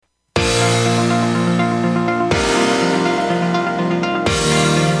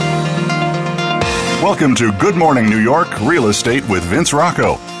Welcome to Good Morning New York Real Estate with Vince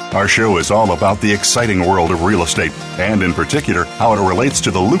Rocco. Our show is all about the exciting world of real estate, and in particular, how it relates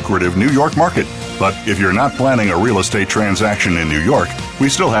to the lucrative New York market. But if you're not planning a real estate transaction in New York, we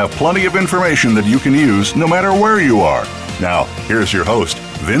still have plenty of information that you can use no matter where you are. Now, here's your host,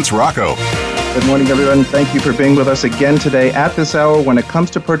 Vince Rocco. Good morning, everyone. Thank you for being with us again today at this hour. When it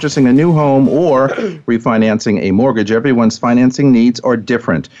comes to purchasing a new home or refinancing a mortgage, everyone's financing needs are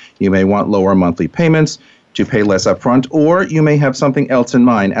different. You may want lower monthly payments to pay less upfront, or you may have something else in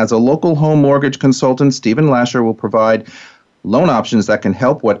mind. As a local home mortgage consultant, Stephen Lascher will provide loan options that can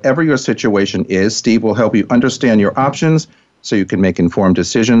help whatever your situation is. Steve will help you understand your options so you can make informed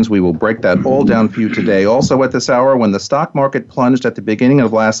decisions. We will break that all down for you today. Also at this hour, when the stock market plunged at the beginning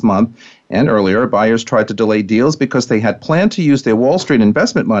of last month and earlier, buyers tried to delay deals because they had planned to use their Wall Street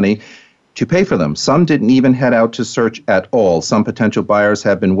investment money to pay for them. Some didn't even head out to search at all. Some potential buyers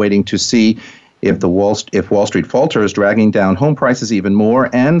have been waiting to see if Wall Street falters, dragging down home prices even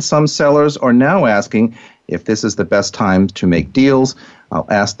more, and some sellers are now asking if this is the best time to make deals. I'll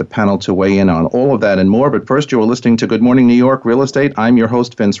ask the panel to weigh in on all of that and more. But first, you are listening to Good Morning New York Real Estate. I'm your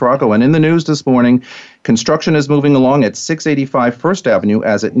host, Vince Rocco. And in the news this morning, construction is moving along at 685 First Avenue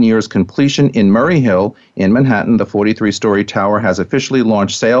as it nears completion in Murray Hill in Manhattan. The 43-story tower has officially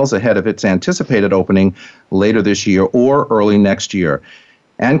launched sales ahead of its anticipated opening later this year or early next year.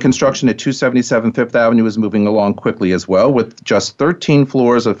 And construction at 277 Fifth Avenue is moving along quickly as well, with just 13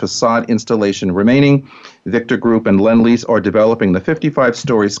 floors of facade installation remaining. Victor Group and Lend-Lease are developing the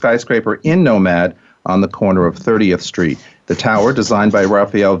 55-story skyscraper in Nomad on the corner of 30th Street. The tower, designed by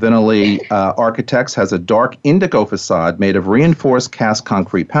Raphael Vinali Architects, has a dark indigo facade made of reinforced cast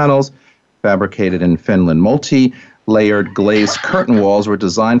concrete panels fabricated in Finland. Multi-layered glazed curtain walls were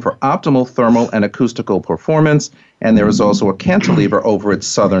designed for optimal thermal and acoustical performance, and there is also a cantilever over its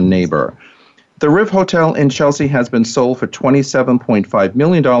southern neighbor. The Riv Hotel in Chelsea has been sold for $27.5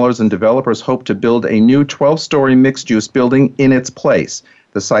 million, and developers hope to build a new 12-story mixed-use building in its place.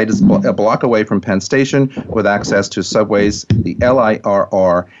 The site is a block away from Penn Station with access to subways, the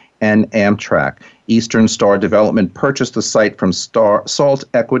LIRR, and Amtrak. Eastern Star Development purchased the site from Salt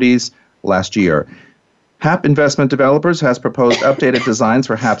Equities last year. HAP Investment Developers has proposed updated designs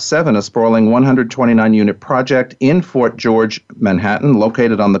for HAP 7, a sprawling 129-unit project in Fort George, Manhattan,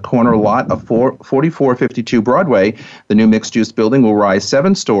 located on the corner lot of 4452 Broadway. The new mixed-use building will rise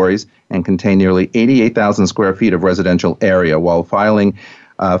 7 stories and contain nearly 88,000 square feet of residential area. While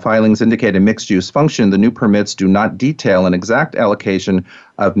filings indicate a mixed-use function, the new permits do not detail an exact allocation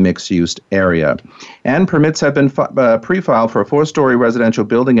of mixed-use area. And permits have been pre-filed for a 4-story residential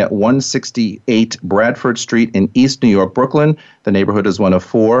building at 168 Bradford Street in East New York, Brooklyn. The neighborhood is one of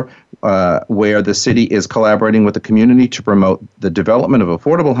 4 where the city is collaborating with the community to promote the development of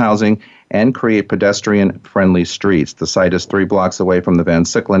affordable housing and create pedestrian-friendly streets. The site is 3 blocks away from the Van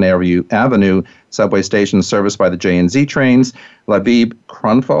Sicklen Avenue subway station serviced by the J&Z trains. Labib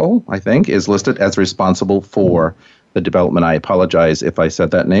Krunfo, I think, is listed as responsible for the development. I apologize if I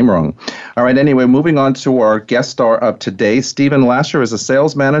said that name wrong. All right, anyway, moving on to our guest star of today. Stephen Lascher is a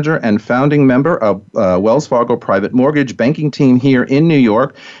sales manager and founding member of Wells Fargo Private Mortgage Banking Team here in New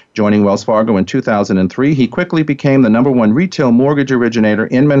York. Joining Wells Fargo in 2003, he quickly became the #1 retail mortgage originator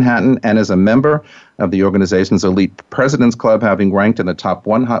in Manhattan and is a member of the organization's elite President's Club, having ranked in the top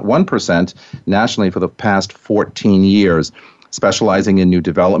 1% nationally for the past 14 years. Specializing in new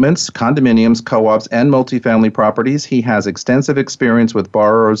developments, condominiums, co-ops, and multifamily properties, he has extensive experience with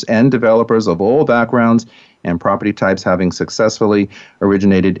borrowers and developers of all backgrounds and property types, having successfully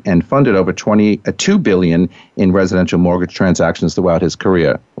originated and funded over $2 billion in residential mortgage transactions throughout his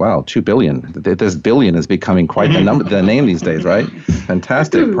career. Wow, $2 billion. This billion is becoming quite the name these days, right?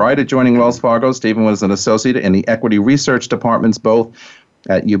 Fantastic. Prior to joining Wells Fargo, Stephen was an associate in the equity research departments, both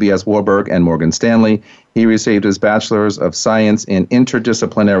at UBS Warburg and Morgan Stanley. He received his Bachelor's of Science in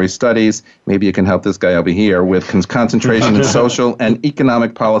Interdisciplinary Studies. Maybe you can help this guy over here with concentration in social and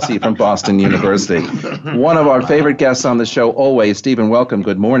economic policy from Boston University. One of our favorite guests on the show always. Stephen, welcome.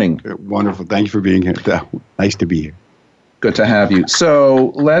 Good morning. Wonderful. Thank you for being here. Nice to be here. Good to have you.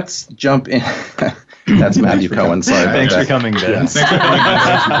 So let's jump in. That's Matthew Cohen. Sorry. Thanks for coming, Ben. Yes. Thanks for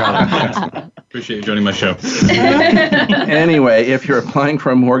coming, Ben. Appreciate you joining my show. Anyway, if you're applying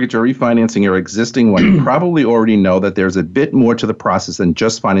for a mortgage or refinancing your existing one, you probably already know that there's a bit more to the process than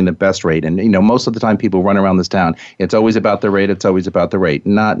just finding the best rate. And, most of the time people run around this town. It's always about the rate. It's always about the rate.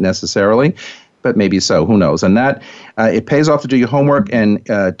 Not necessarily. but maybe so. Who knows? And that it pays off to do your homework and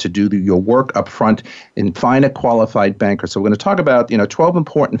to do your work up front and find a qualified banker. So we're going to talk about 12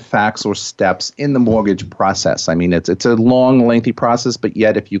 important facts or steps in the mortgage process. I mean, it's a long, lengthy process, but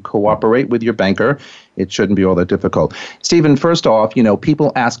yet if you cooperate with your banker, it shouldn't be all that difficult. Stephen, first off,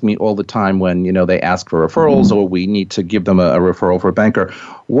 people ask me all the time when, they ask for referrals or we need to give them a referral for a banker.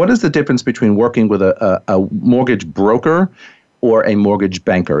 What is the difference between working with a mortgage broker or a mortgage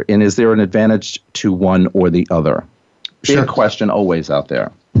banker? And is there an advantage to one or the other? Big question always out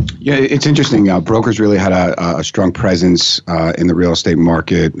there. Yeah, it's interesting. Brokers really had a strong presence in the real estate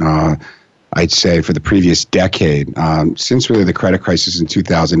market, I'd say, for the previous decade. Since really the credit crisis in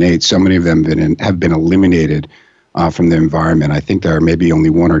 2008, so many of them have been eliminated from the environment. I think there are maybe only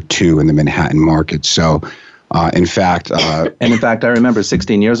one or two in the Manhattan market. So, in fact... I remember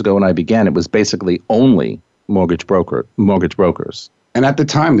 16 years ago when I began, it was basically only mortgage brokers. And at the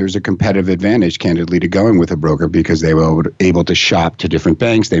time, there was a competitive advantage, candidly, to going with a broker because they were able to shop to different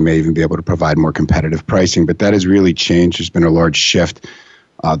banks. They may even be able to provide more competitive pricing. But that has really changed. There's been a large shift.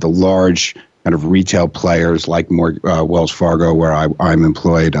 The large kind of retail players like Wells Fargo, where I'm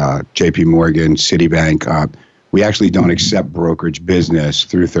employed, JP Morgan, Citibank, we actually don't accept brokerage business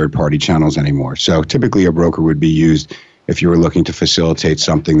through third-party channels anymore. So typically a broker would be used if you were looking to facilitate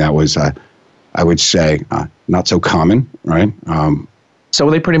something that was, I would say, not so common, right? So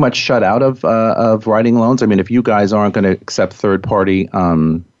are they pretty much shut out of writing loans? I mean, if you guys aren't going to accept third-party,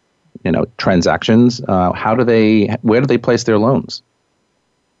 transactions, where do they place their loans?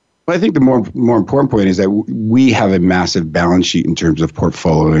 Well, I think the more important point is that we have a massive balance sheet in terms of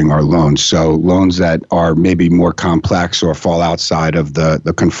portfolioing our loans. So loans that are maybe more complex or fall outside of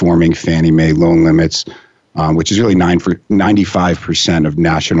the conforming Fannie Mae loan limits, which is really 95% of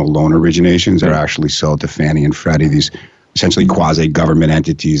national loan originations are actually sold to Fannie and Freddie, these essentially quasi-government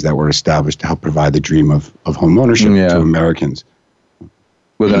entities that were established to help provide the dream of home ownership to Americans.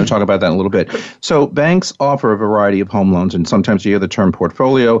 We're going to talk about that in a little bit. So banks offer a variety of home loans, and sometimes you hear the term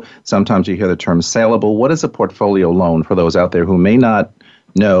portfolio, sometimes you hear the term saleable. What is a portfolio loan for those out there who may not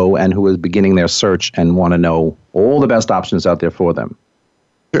know and who is beginning their search and want to know all the best options out there for them?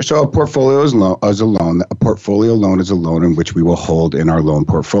 So a portfolio is a loan. A portfolio loan is a loan in which we will hold in our loan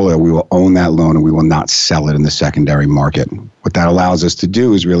portfolio. We will own that loan and we will not sell it in the secondary market. What that allows us to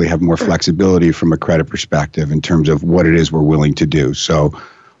do is really have more flexibility from a credit perspective in terms of what it is we're willing to do. So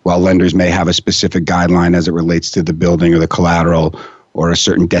while lenders may have a specific guideline as it relates to the building or the collateral or a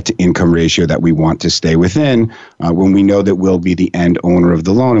certain debt-to-income ratio that we want to stay within, when we know that we'll be the end owner of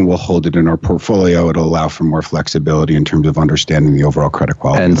the loan and we'll hold it in our portfolio, it'll allow for more flexibility in terms of understanding the overall credit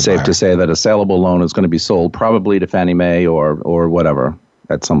quality. And safe to say that a saleable loan is going to be sold probably to Fannie Mae or whatever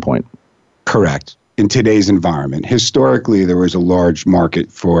at some point. Correct. In today's environment, historically, there was a large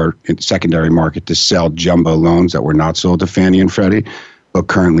market secondary market to sell jumbo loans that were not sold to Fannie and Freddie. But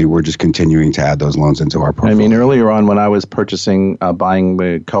currently, we're just continuing to add those loans into our portfolio. I mean, earlier on when I was purchasing,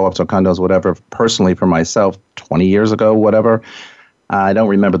 buying co-ops or condos, whatever, personally for myself, 20 years ago, whatever, I don't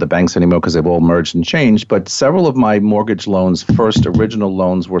remember the banks anymore because they've all merged and changed, but several of my mortgage loans, first original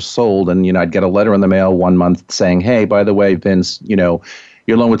loans, were sold. And, I'd get a letter in the mail one month saying, hey, by the way, Vince,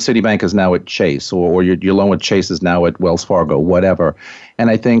 your loan with Citibank is now at Chase, or your loan with Chase is now at Wells Fargo, whatever. And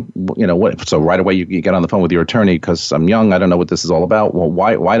I think, so right away you get on the phone with your attorney because I'm young, I don't know what this is all about. Well,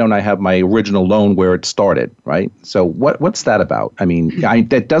 why don't I have my original loan where it started, right? So what's that about? I mean,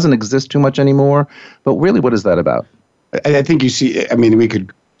 that doesn't exist too much anymore, but really what is that about? I think we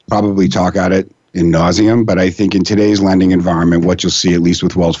could probably talk at it in nauseum, but I think in today's lending environment, what you'll see, at least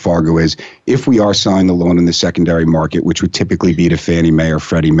with Wells Fargo, is if we are selling the loan in the secondary market, which would typically be to Fannie Mae or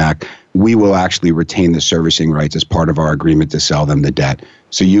Freddie Mac, we will actually retain the servicing rights as part of our agreement to sell them the debt.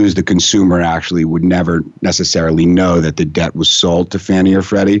 So you as the consumer actually would never necessarily know that the debt was sold to Fannie or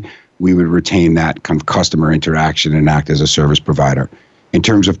Freddie. We would retain that kind of customer interaction and act as a service provider. In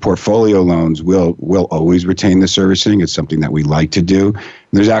terms of portfolio loans, we'll always retain the servicing. It's something that we like to do. And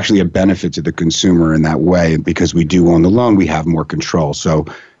there's actually a benefit to the consumer in that way. Because we do own the loan, we have more control. So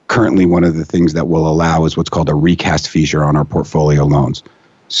currently, one of the things that we'll allow is what's called a recast feature on our portfolio loans.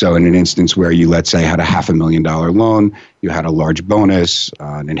 So in an instance where you, let's say, had a $500,000 loan, you had a large bonus,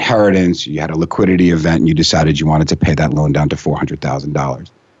 an inheritance, you had a liquidity event, and you decided you wanted to pay that loan down to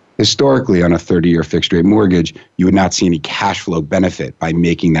 $400,000. Historically, on a 30-year fixed-rate mortgage, you would not see any cash flow benefit by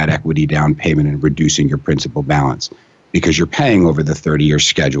making that equity down payment and reducing your principal balance because you're paying over the 30-year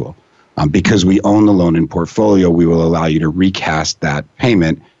schedule. Because we own the loan in portfolio, we will allow you to recast that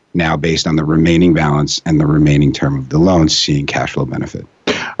payment now based on the remaining balance and the remaining term of the loan, seeing cash flow benefit.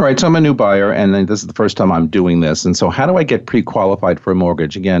 All right, so I'm a new buyer, and then this is the first time I'm doing this. And so how do I get pre-qualified for a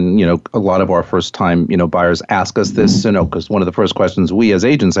mortgage? Again, a lot of our first-time, buyers ask us this, because one of the first questions we as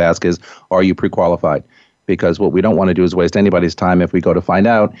agents ask is, are you pre-qualified? Because what we don't want to do is waste anybody's time if we go to find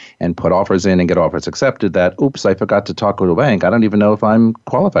out and put offers in and get offers accepted that, oops, I forgot to talk to a bank. I don't even know if I'm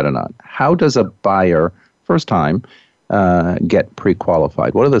qualified or not. How does a buyer, first time, get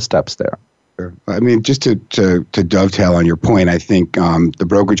pre-qualified? What are the steps there? I mean, just to dovetail on your point, I think the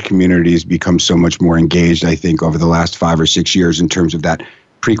brokerage community has become so much more engaged, I think, over the last 5 or 6 years in terms of that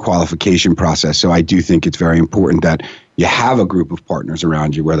pre-qualification process. So I do think it's very important that you have a group of partners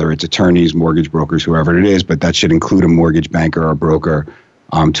around you, whether it's attorneys, mortgage brokers, whoever it is, but that should include a mortgage banker or broker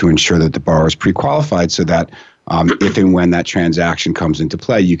to ensure that the borrower is pre-qualified so that if and when that transaction comes into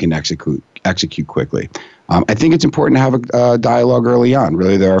play, you can execute quickly. I think it's important to have a dialogue early on.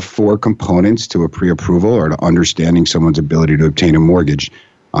 Really, there are 4 components to a pre-approval or to understanding someone's ability to obtain a mortgage.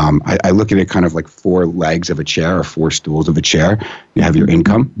 I look at it kind of like 4 legs of a chair or 4 stools of a chair. You have your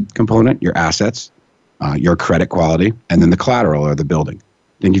income component, your assets, your credit quality, and then the collateral or the building.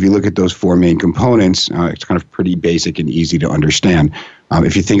 I think if you look at those 4 main components, it's kind of pretty basic and easy to understand.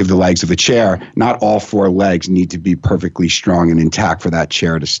 If you think of the legs of a chair, not all 4 legs need to be perfectly strong and intact for that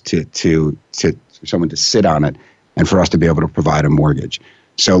chair for someone to sit on it and for us to be able to provide a mortgage.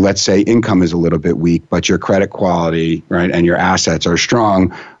 So let's say income is a little bit weak, but your credit quality, right, and your assets are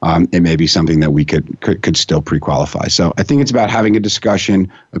strong. It may be something that we could still pre-qualify. So I think it's about having a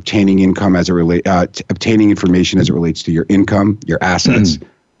discussion, obtaining income obtaining information as it relates to your income, your assets,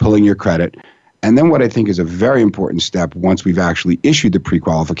 pulling your credit. And then what I think is a very important step once we've actually issued the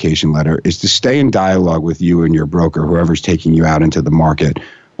pre-qualification letter is to stay in dialogue with you and your broker, whoever's taking you out into the market,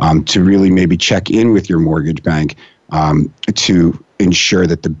 to really maybe check in with your mortgage bank to ensure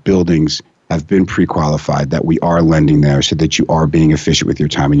that the buildings have been pre-qualified, that we are lending there so that you are being efficient with your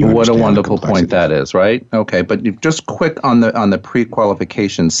time. And what a wonderful point that is, right? Okay, but just quick on the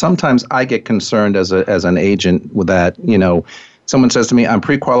pre-qualification. Sometimes I get concerned as an agent with that, someone says to me, I'm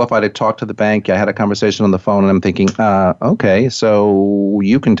pre-qualified to talk to the bank. I had a conversation on the phone and I'm thinking, okay, so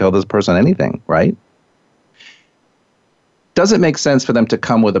you can tell this person anything, right? Does it make sense for them to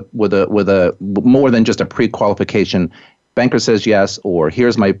come with a more than just a pre-qualification? Banker says yes, or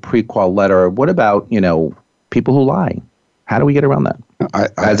here's my pre-qual letter. What about, people who lie? How do we get around that?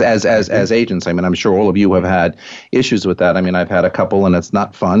 As agents, I mean, I'm sure all of you have had issues with that. I mean, I've had a couple, and it's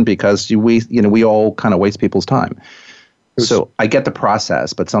not fun because we all kind of waste people's time. So I get the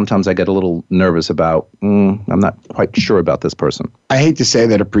process, but sometimes I get a little nervous about, I'm not quite sure about this person. I hate to say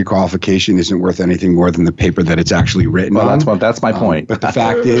that a pre-qualification isn't worth anything more than the paper that it's actually written on. That's my point. But the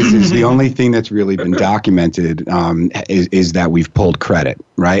fact is the only thing that's really been documented is that we've pulled credit,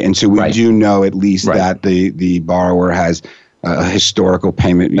 right? And so we do know at least that the borrower has a historical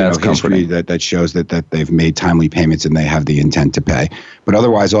payment history that shows that they've made timely payments and they have the intent to pay. But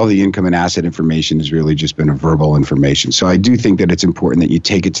otherwise, all the income and asset information has really just been a verbal information. So I do think that it's important that you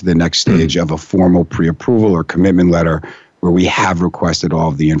take it to the next stage of a formal pre-approval or commitment letter where we have requested all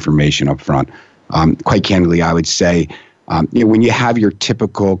of the information up front. Quite candidly, I would say, when you have your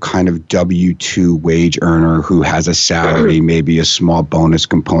typical kind of W-2 wage earner who has a salary, maybe a small bonus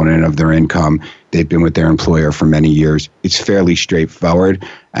component of their income, they've been with their employer for many years, it's fairly straightforward.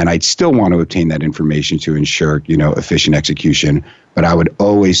 And I'd still want to obtain that information to ensure, efficient execution. But I would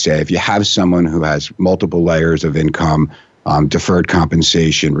always say if you have someone who has multiple layers of income, deferred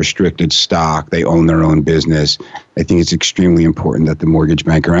compensation, restricted stock, they own their own business, I think it's extremely important that the mortgage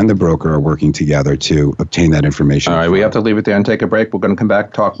banker and the broker are working together to obtain that information. All right, we have to leave it there and take a break. We're going to come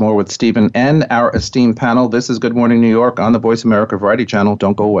back, talk more with Stephen and our esteemed panel. This is Good Morning New York on the Voice America Variety Channel.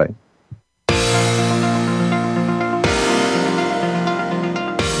 Don't go away.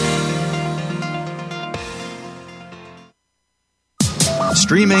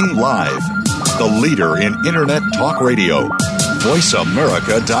 Streaming live, the leader in Internet talk radio,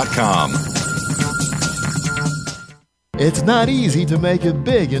 voiceamerica.com. It's not easy to make it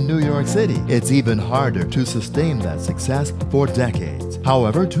big in New York City. It's even harder to sustain that success for decades.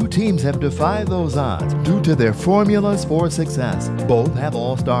 However, 2 teams have defied those odds due to their formulas for success. Both have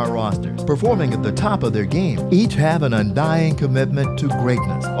all-star rosters, performing at the top of their game. Each have an undying commitment to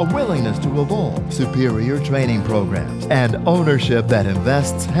greatness, a willingness to evolve, superior training programs, and ownership that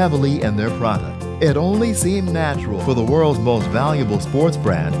invests heavily in their product. It only seemed natural for the world's most valuable sports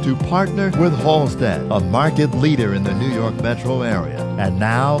brand to partner with Halstead, a market leader in the New York metro area, and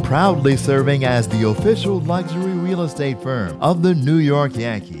now proudly serving as the official luxury real estate firm of the New York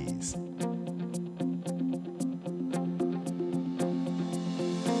Yankees.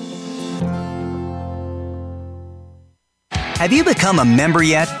 Have you become a member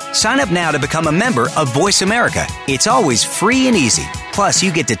yet? Sign up now to become a member of Voice America. It's always free and easy. Plus,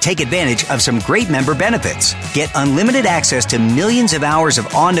 you get to take advantage of some great member benefits. Get unlimited access to millions of hours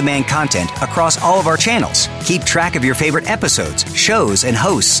of on-demand content across all of our channels. Keep track of your favorite episodes, shows, and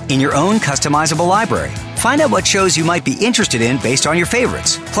hosts in your own customizable library. Find out what shows you might be interested in based on your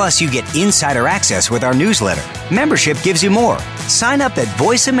favorites. Plus, you get insider access with our newsletter. Membership gives you more. Sign up at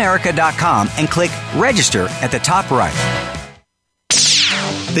voiceamerica.com and click register at the top right.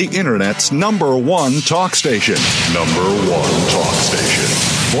 The Internet's number one talk station. Number one talk station.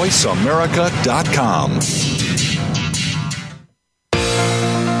 VoiceAmerica.com.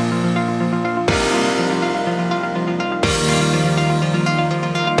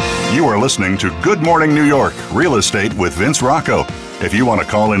 You are listening to Good Morning New York, Real Estate with Vince Rocco. If you want to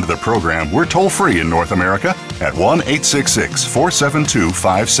call into the program, we're toll-free in North America at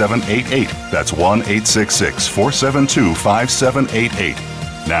 1-866-472-5788. That's 1-866-472-5788.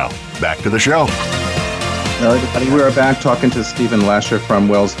 Now, back to the show. Well, everybody, we are back talking to Stephen Lascher from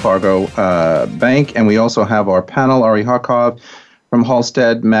Wells Fargo Bank, and we also have our panel, Ari Harkov from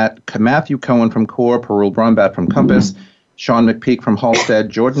Halstead, Matthew Cohen from Core, Parul Brombat from Compass, Sean McPeak from Halstead,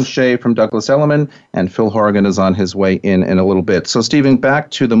 Jordan Shea from Douglas Elliman, and Phil Horrigan is on his way in a little bit. So, Stephen,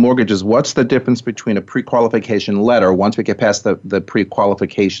 back to the mortgages. What's the difference between a pre-qualification letter, once we get past the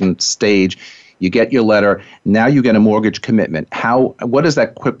pre-qualification stage? You get your letter. Now you get a mortgage commitment. What is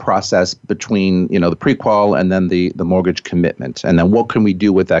that quick process between, the pre-qual and then the mortgage commitment? And then what can we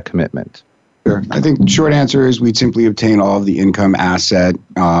do with that commitment? Sure. I think the short answer is we'd simply obtain all of the income asset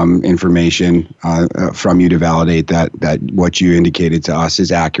information from you to validate that what you indicated to us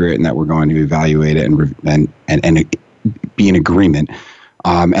is accurate and that we're going to evaluate it and be in agreement.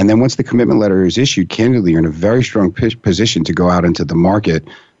 And then once the commitment letter is issued, candidly, you're in a very strong position to go out into the market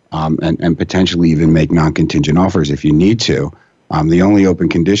and potentially even make non-contingent offers if you need to. The only open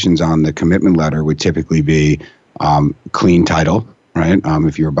conditions on the commitment letter would typically be clean title, right?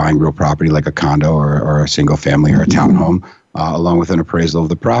 If you're buying real property like a condo or a single family or a townhome, along with an appraisal of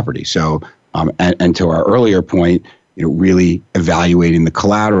the property. So, and to our earlier point, really evaluating the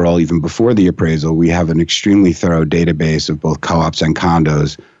collateral even before the appraisal, we have an extremely thorough database of both co-ops and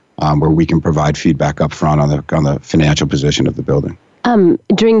condos where we can provide feedback up front on the financial position of the building.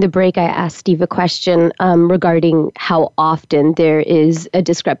 During the break, I asked Steve a question regarding how often there is a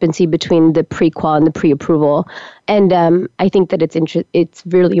discrepancy between the pre-qual and the pre-approval. And I think that it's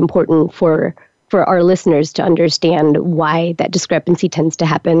really important for our listeners to understand why that discrepancy tends to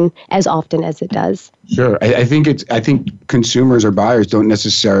happen as often as it does. Sure. I think consumers or buyers don't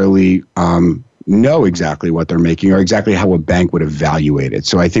necessarily know exactly what they're making or exactly how a bank would evaluate it.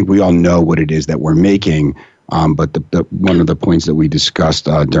 So I think we all know what it is that we're making. But one of the points that we discussed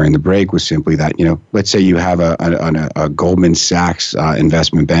during the break was simply that, let's say you have a Goldman Sachs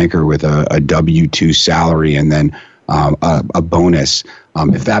investment banker with a W-2 salary and then a bonus.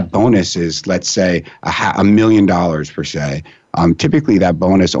 If that bonus is, let's say, $1 million per se, typically that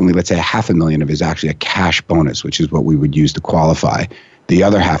bonus, only let's say $500,000 of it is actually a cash bonus, which is what we would use to qualify. The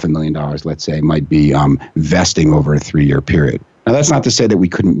other $500,000, let's say, might be vesting over a 3-year period. Now, that's not to say that we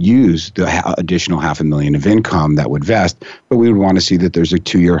couldn't use the additional $500,000 of income that would vest, but we would want to see that there's a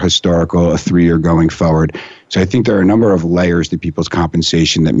 2-year historical, a 3-year going forward. So I think there are a number of layers to people's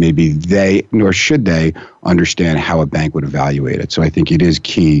compensation that maybe they, nor should they, understand how a bank would evaluate it. So I think it is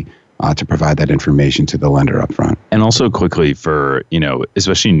key to provide that information to the lender up front. And also quickly for,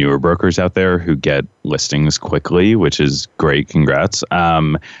 especially newer brokers out there who get listings quickly, which is great. Congrats.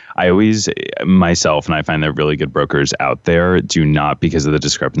 I always, myself, and I find that really good brokers out there do not, because of the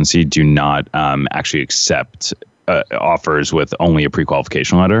discrepancy, do not actually accept offers with only a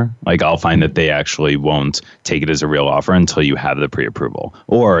pre-qualification letter. Like I'll find that they actually won't take it as a real offer until you have the pre-approval.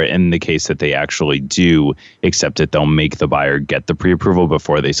 Or in the case that they actually do accept it, they'll make the buyer get the pre-approval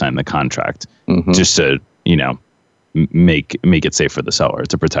before they sign the contract, just to, make it safe for the seller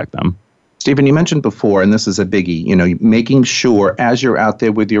to protect them. Stephen, you mentioned before, and this is a biggie, making sure as you're out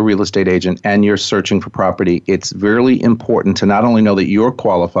there with your real estate agent and you're searching for property, it's really important to not only know that you're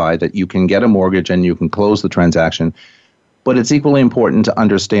qualified, that you can get a mortgage and you can close the transaction, but it's equally important to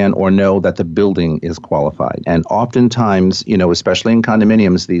understand or know that the building is qualified. And oftentimes, especially in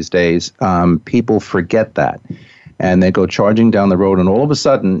condominiums these days, people forget that. And they go charging down the road, and all of a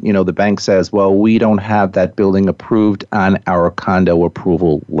sudden, the bank says, well, we don't have that building approved on our condo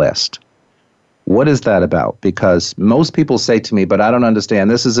approval list. What is that about? Because most people say to me, but I don't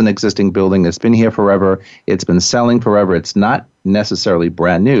understand. This is an existing building. It's been here forever. It's been selling forever. It's not necessarily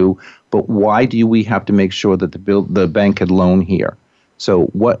brand new, but why do we have to make sure that the bank could loan here?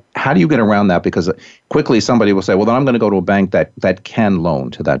 So how do you get around that? Because quickly somebody will say, well, then I'm going to go to a bank that can loan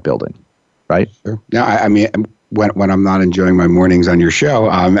to that building, right? Sure. Yeah, I mean, when I'm not enjoying my mornings on your show,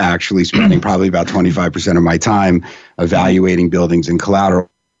 I'm actually spending probably about 25% of my time evaluating buildings and collateral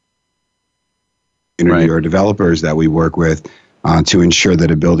or developers that we work with to ensure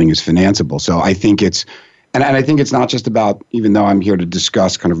that a building is financeable. So I think and I think it's not just about, even though I'm here to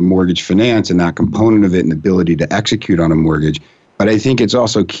discuss kind of mortgage finance and that component of it and the ability to execute on a mortgage, but I think it's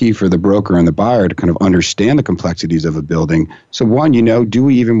also key for the broker and the buyer to kind of understand the complexities of a building. So one, do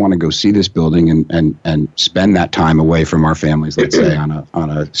we even want to go see this building and spend that time away from our families, let's say on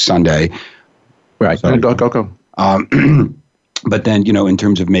a Sunday? Right. Sorry. Go. But then, in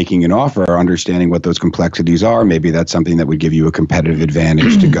terms of making an offer, understanding what those complexities are, maybe that's something that would give you a competitive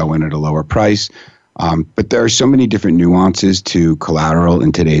advantage to go in at a lower price. But there are so many different nuances to collateral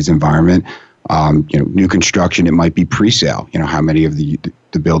in today's environment. New construction, it might be pre-sale. How many of the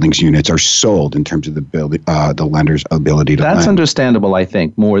building's units are sold in terms of the lender's ability to lend. That's understandable, I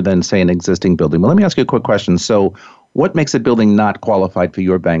think, more than, say, an existing building. But let me ask you a quick question. So what makes a building not qualified for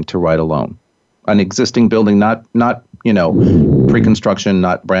your bank to write a loan? An existing building, not pre-construction,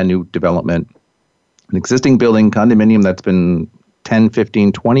 not brand new development. An existing building, condominium that's been 10,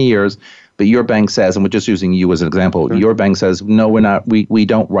 15, 20 years, but your bank says, and we're just using you as an example, sure. Your bank says, no, we're not, we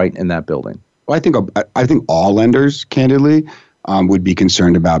don't write in that building. Well, I think all lenders, candidly, would be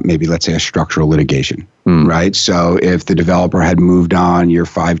concerned about maybe, let's say, a structural litigation, right? So if the developer had moved on, you're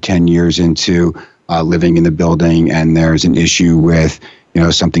 5-10 years into living in the building, and there's an issue with,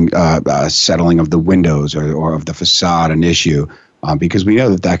 something, settling of the windows or of the facade, an issue, because we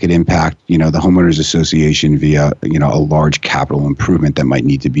know that could impact, the homeowners association via, a large capital improvement that might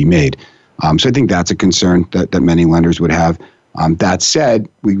need to be made. So I think that's a concern that many lenders would have. That said,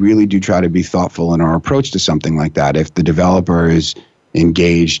 we really do try to be thoughtful in our approach to something like that. If the developer is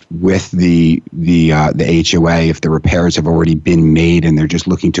engaged with the HOA, if the repairs have already been made and they're just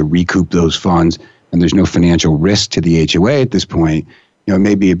looking to recoup those funds and there's no financial risk to the HOA at this point, it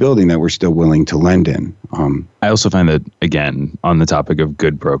may be a building that we're still willing to lend in. I also find that, again, on the topic of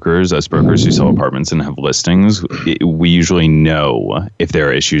good brokers, us brokers who sell apartments and have listings, we usually know if there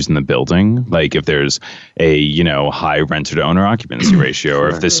are issues in the building, like if there's a, high renter to owner occupancy ratio, or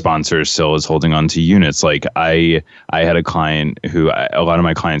if the sponsor still is holding on to units. Like I had a client a lot of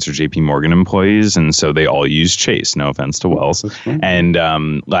my clients are JP Morgan employees, and so they all use Chase, no offense to Wells. And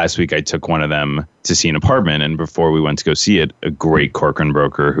last week I took one of them to see an apartment, and before we went to go see it, a great Corcoran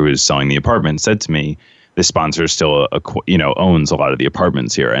broker who is selling the apartment said to me, the sponsor still, owns a lot of the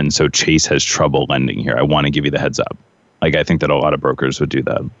apartments here, and so Chase has trouble lending here. I want to give you the heads up. Like, I think that a lot of brokers would do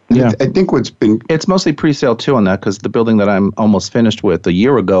that. Yeah, I think it's mostly pre-sale too on that, because the building that I'm almost finished with a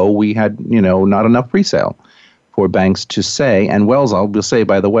year ago, we had not enough pre-sale for banks to say. And Wells, I'll say,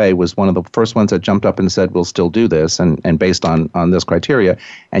 by the way, was one of the first ones that jumped up and said, we'll still do this, and based on this criteria,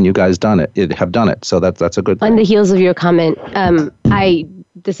 and you guys have done it. So that's a good thing. On the heels of your comment,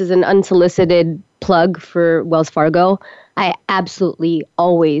 this is an unsolicited plug for Wells Fargo. I absolutely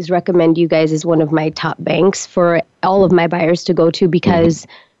always recommend you guys as one of my top banks for all of my buyers to go to, because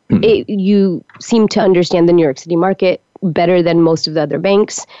you seem to understand the New York City market better than most of the other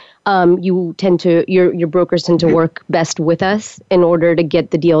banks. Your brokers tend to work best with us in order to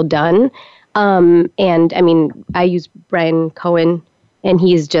get the deal done. And I mean, I use Brian Cohen, and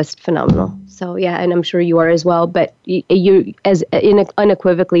he is just phenomenal. So yeah, and I'm sure you are as well. But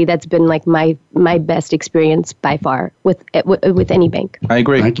unequivocally, that's been like my best experience by far with any bank. I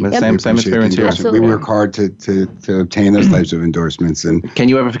agree. Same experience here. Absolutely. We work hard to obtain those types of endorsements. And can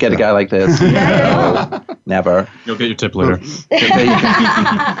you ever forget a guy like this? No, never. You'll get your tip later.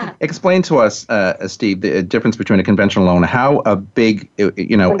 Explain to us, Steve, the difference between a conventional loan, how a big,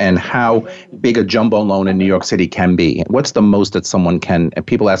 and how big a jumbo loan in New York City can be. What's the most that someone can?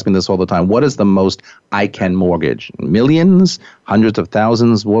 People ask me this all the time. What is the most I can mortgage? Millions? Hundreds of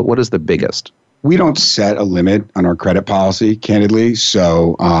thousands? What is the biggest? We don't set a limit on our credit policy, candidly.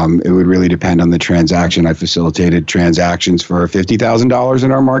 So it would really depend on the transaction. I facilitated transactions for $50,000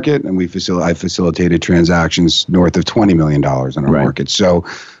 in our market, and I facilitated transactions north of $20 million in our market. So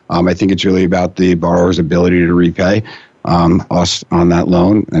I think it's really about the borrower's ability to repay us on that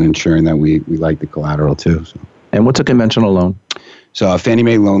loan and ensuring that we like the collateral too. So. And what's a conventional loan? So a Fannie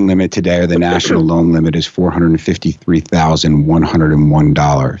Mae loan limit today, or the national loan limit, is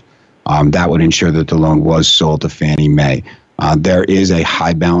 $453,101. That would ensure that the loan was sold to Fannie Mae. There is a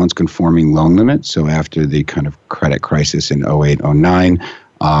high balance conforming loan limit. So after the kind of credit crisis in 08-09,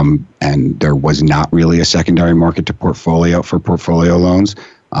 and there was not really a secondary market for portfolio loans,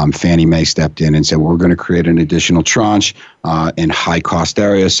 Fannie Mae stepped in and said, we're going to create an additional tranche in high-cost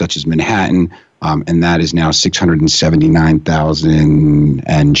areas such as Manhattan, and that is now $679,000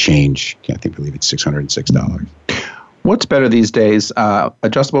 and change. I believe it's $606. What's better these days,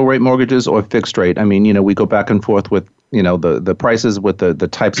 adjustable rate mortgages or fixed rate? I mean, we go back and forth with, the prices with the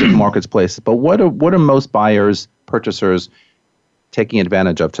types of marketplace. But what are most buyers, purchasers taking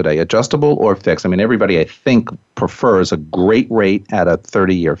advantage of today, adjustable or fixed? I mean, everybody, I think, prefers a great rate at a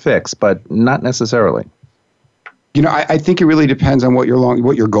 30-year fix, but not necessarily. I think it really depends on what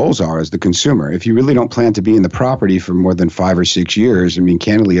your goals are as the consumer. If you really don't plan to be in the property for more than 5 or 6 years, I mean,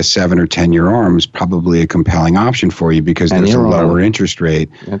 candidly, a 7 or 10-year ARM is probably a compelling option for you because there's a lower interest rate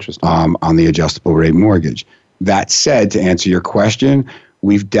on the adjustable rate mortgage. That said, to answer your question,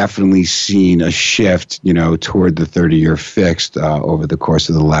 we've definitely seen a shift, toward the 30-year fixed over the course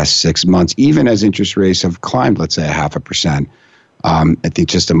of the last 6 months, even as interest rates have climbed, let's say, 0.5%. I think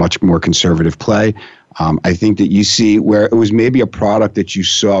just a much more conservative play. I think that you see where it was maybe a product that you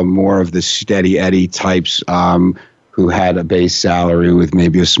saw more of the steady Eddie types who had a base salary with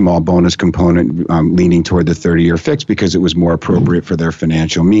maybe a small bonus component leaning toward the 30-year fix because it was more appropriate for their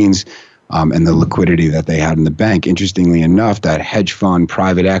financial means and the liquidity that they had in the bank. Interestingly enough, that hedge fund,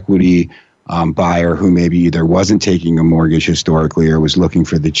 private equity buyer who maybe either wasn't taking a mortgage historically or was looking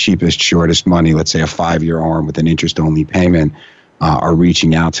for the cheapest, shortest money, let's say a 5-year ARM with an interest-only payment, are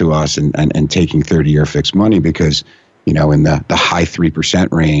reaching out to us and taking 30-year fixed money because, in the high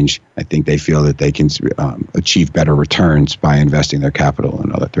 3% range, I think they feel that they can achieve better returns by investing their capital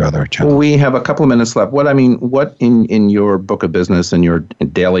in other channels. We have a couple of minutes left. What in your book of business and your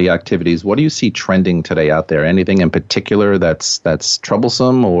daily activities, what do you see trending today out there? Anything in particular that's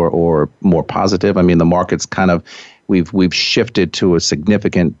troublesome or more positive? I mean, the market's kind of We've shifted to a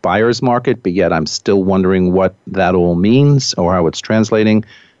significant buyer's market, but yet I'm still wondering what that all means or how it's translating.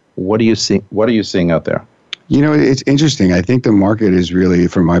 What are you seeing out there? It's interesting. I think the market is really,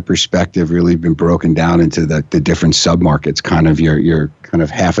 from my perspective, really been broken down into the different submarkets. Kind of your kind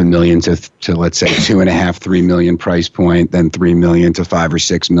of $500,000 to let's say 2.5, 3 million price point, then 3 million to 5 or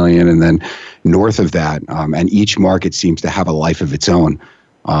 6 million, and then north of that. And each market seems to have a life of its own.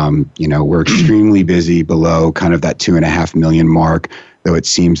 We're extremely busy below kind of that 2.5 million mark, though it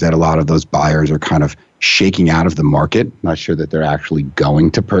seems that a lot of those buyers are kind of shaking out of the market. Not sure that they're actually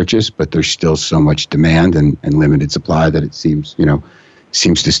going to purchase, but there's still so much demand and limited supply that it seems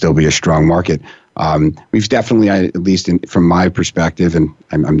to still be a strong market. We've definitely, at least from my perspective, and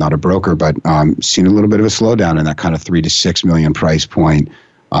I'm not a broker, but seen a little bit of a slowdown in that kind of 3 to 6 million price point.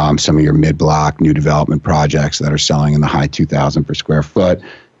 Some of your mid-block new development projects that are selling in the high 2,000 per square foot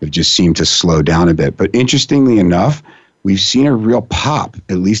have just seemed to slow down a bit. But interestingly enough, we've seen a real pop,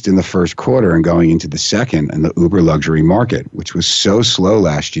 at least in the first quarter and going into the second, in the uber luxury market, which was so slow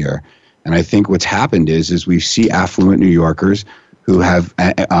last year. And I think what's happened is we see affluent New Yorkers who have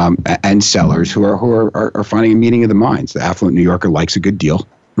and sellers who are finding a meeting of the minds. The affluent New Yorker likes a good deal,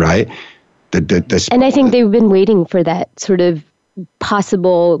 right? And I think they've been waiting for that sort of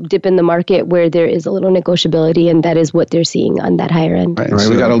possible dip in the market where there is a little negotiability, and that is what they're seeing on that higher end. Right,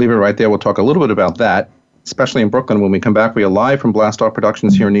 we got to leave it right there. We'll talk a little bit about that, especially in Brooklyn. When we come back, we are live from Blast Off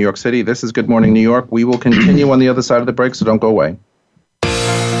Productions here in New York City. This is Good Morning New York. We will continue on the other side of the break, so don't go away.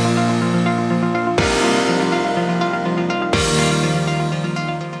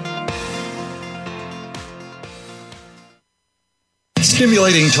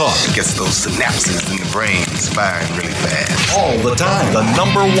 Stimulating talk gets those synapses in the brain firing really fast. All the time. The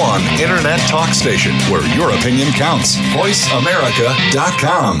 #1 internet talk station where your opinion counts.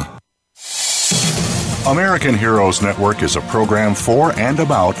 VoiceAmerica.com. American Heroes Network is a program for and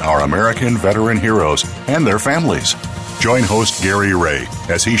about our American veteran heroes and their families. Join host Gary Ray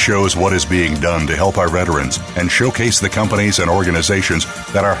as he shows what is being done to help our veterans and showcase the companies and organizations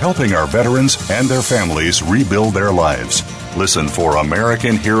that are helping our veterans and their families rebuild their lives. Listen for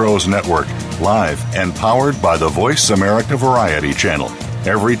American Heroes Network, live and powered by the Voice America Variety Channel,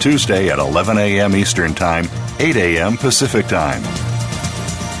 every Tuesday at 11 a.m. Eastern Time, 8 a.m. Pacific Time.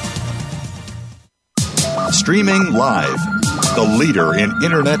 Streaming live, the leader in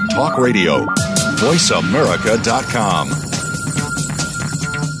internet talk radio, VoiceAmerica.com.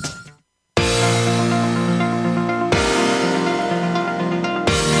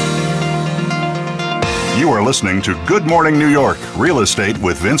 You are listening to Good Morning New York, Real Estate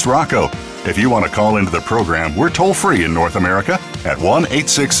with Vince Rocco. If you want to call into the program, we're toll-free in North America at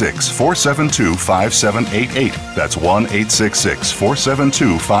 1-866-472-5788. That's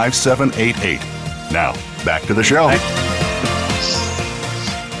 1-866-472-5788. Now, back to the show.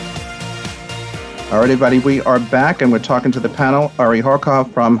 All right, everybody, we are back, and we're talking to the panel. Ari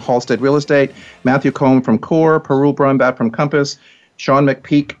Harkov from Halstead Real Estate, Matthew Cohn from Core, Parul Brumbat from Compass, Sean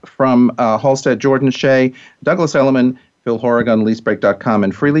McPeak from Halstead, Jordan Shea, Douglas Elliman, Phil Horrigan, leasebreak.com,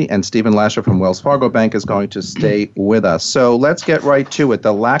 and Freely, and Stephen Lascher from Wells Fargo Bank is going to stay with us. So let's get right to it.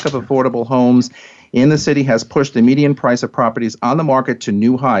 The lack of affordable homes in the city has pushed the median price of properties on the market to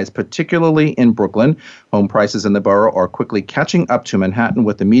new highs, particularly in Brooklyn. Home prices in the borough are quickly catching up to Manhattan,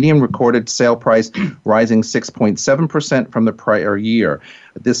 with the median recorded sale price rising 6.7% from the prior year.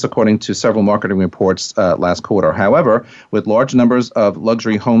 This, according to several marketing reports last quarter. However, with large numbers of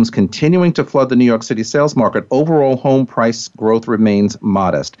luxury homes continuing to flood the New York City sales market, overall home price growth remains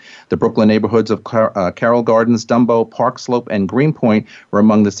modest. The Brooklyn neighborhoods of Carroll Gardens, Dumbo, Park Slope, and Greenpoint were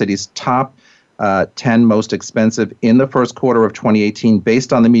among the city's top 10 most expensive in the first quarter of 2018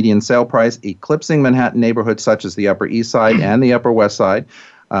 based on the median sale price, eclipsing Manhattan neighborhoods such as the Upper East Side and the Upper West Side.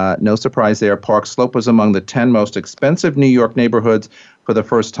 No surprise there. Park Slope was among the 10 most expensive New York neighborhoods for the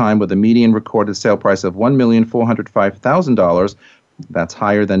first time, with a median recorded sale price of $1,405,000. That's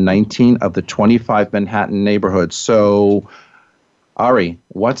higher than 19 of the 25 Manhattan neighborhoods. So, Ari,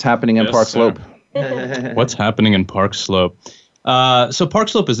 what's happening in Park Slope? What's happening in Park Slope? So Park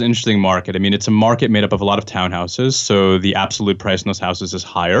Slope is an interesting market. I mean, it's a market made up of a lot of townhouses, so the absolute price in those houses is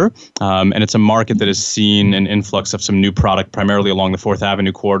higher. And it's a market that has seen an influx of some new product, primarily along the 4th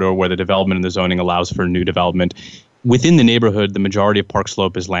Avenue corridor, where the development and the zoning allows for new development. Within the neighborhood, the majority of Park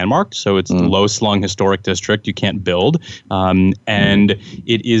Slope is landmarked, so it's the low-slung historic district. You can't build. And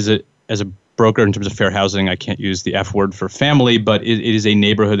it is, as a broker in terms of fair housing, I can't use the F word for family, but it is a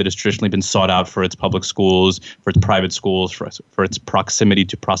neighborhood that has traditionally been sought out for its public schools, for its private schools, for its proximity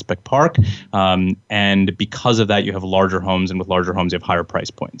to Prospect Park. And because of that, you have larger homes, and with larger homes, you have higher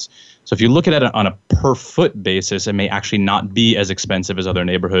price points. So if you look at it on a per foot basis, it may actually not be as expensive as other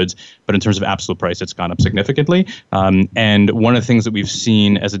neighborhoods, but in terms of absolute price, it's gone up significantly. And one of the things that we've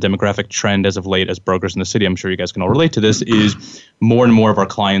seen as a demographic trend as of late as brokers in the city, I'm sure you guys can all relate to this, is more and more of our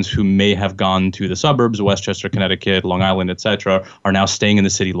clients who may have gone to the suburbs, Westchester, Connecticut, Long Island, etc., are now staying in the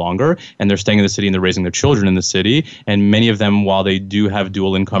city longer, and they're staying in the city and they're raising their children in the city. And many of them, while they do have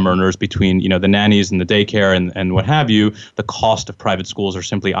dual income earners between, the nannies and the daycare and what have you, the cost of private schools are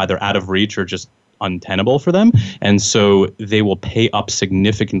simply either out of reach or just untenable for them. And so they will pay up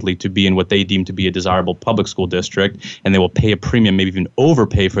significantly to be in what they deem to be a desirable public school district, and they will pay a premium, maybe even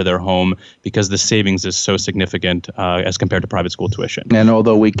overpay for their home, because the savings is so significant as compared to private school tuition. And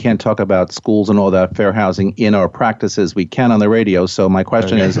although we can't talk about schools and all that fair housing in our practices, we can on the radio. So my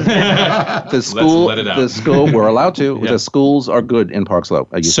question is, the school, we're allowed to, the schools are good in Park Slope.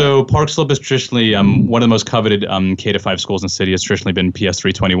 So Park Slope is traditionally one of the most coveted K-5 schools in the city. Has traditionally been PS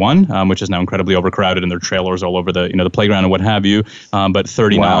 321, which is now incredibly overcrowded, and there are trailers all over the the playground and what have you. But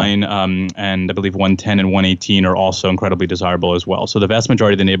 39 and I believe 110 and 118 are also incredibly desirable as well. So the vast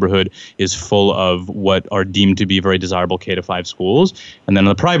majority of the neighborhood is full of what are deemed to be very desirable K-5 schools. And then on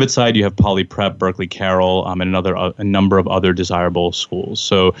the private side, you have Poly Prep, Berkeley Carroll, and a number of other desirable schools.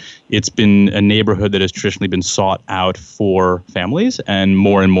 So it's been a neighborhood that has traditionally been sought out for families, and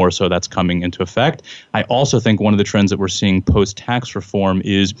more so that's coming into effect. I also think one of the trends that we're seeing post-tax reform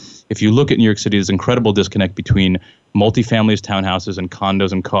is, if you look at New York City, there's incredible disconnect between multifamilies, townhouses, and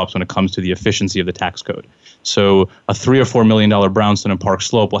condos and co-ops when it comes to the efficiency of the tax code. So a $3 or $4 million brownstone in Park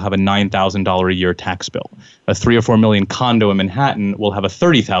Slope will have a $9,000 a year tax bill. A $3 or $4 million condo in Manhattan will have a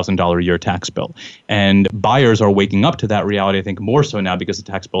 $30,000 a year tax bill. And buyers are waking up to that reality, I think, more so now, because the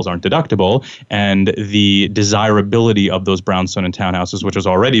tax bills aren't deductible, and the desirability of those brownstone and townhouses, which is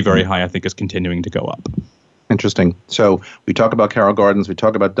already very high, I think is continuing to go up. Interesting. So we talk about Carroll Gardens, we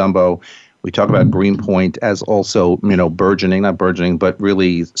talk about Dumbo, we talk about Greenpoint as also, burgeoning, not burgeoning, but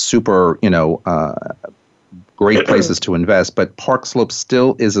really super, great places to invest. But Park Slope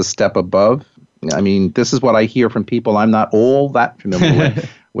still is a step above. I mean, this is what I hear from people. I'm not all that familiar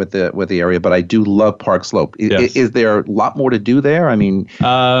with the area, but I do love Park Slope. Yes. Is there a lot more to do there? I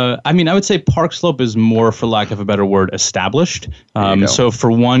would say Park Slope is more, for lack of a better word, established. So for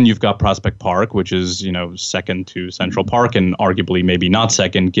one, you've got Prospect Park, which is, second to Central Park, and arguably maybe not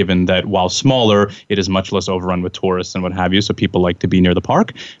second, given that while smaller, it is much less overrun with tourists and what have you. So people like to be near the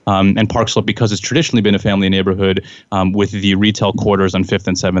park. And Park Slope, because it's traditionally been a family neighborhood, with the retail quarters on 5th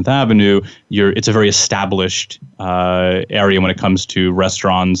and 7th Avenue, it's a very established area when it comes to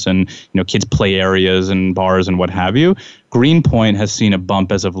restaurants and kids' play areas and bars and what have you. Greenpoint has seen a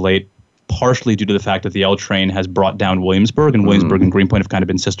bump as of late, partially due to the fact that the L train has brought down Williamsburg, and Williamsburg and Greenpoint have kind of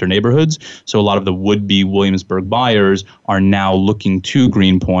been sister neighborhoods. So a lot of the would-be Williamsburg buyers are now looking to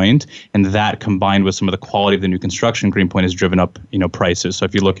Greenpoint, and that, combined with some of the quality of the new construction, Greenpoint has driven up prices. So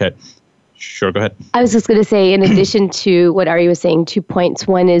if you look at Sure, go ahead. I was just going to say, in addition to what Ari was saying, 2 points.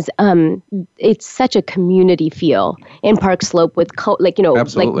 One is it's such a community feel in Park Slope with like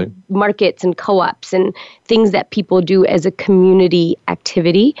markets and co-ops and things that people do as a community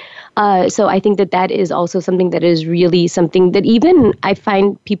activity. So I think that is also something that is really something that even I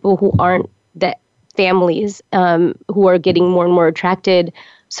find people who aren't that families who are getting more and more attracted,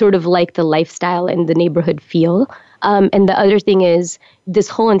 sort of like the lifestyle and the neighborhood feel. And the other thing is, this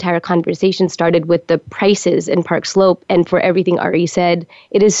whole entire conversation started with the prices in Park Slope. And for everything Ari said,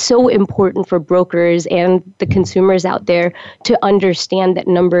 it is so important for brokers and the consumers out there to understand that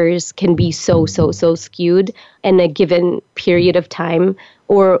numbers can be so skewed in a given period of time,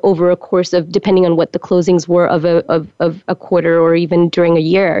 or over a course of, depending on what the closings were of a quarter or even during a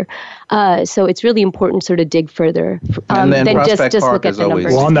year. So it's really important to sort of dig further and then than just Park look at the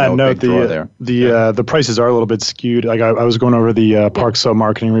numbers. Well, on that note, the prices are a little bit skewed. Like I was going over the Park Slope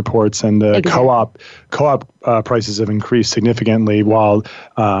marketing reports, and the co-op prices have increased significantly, while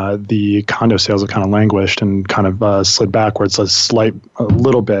the condo sales have kind of languished and kind of slid backwards a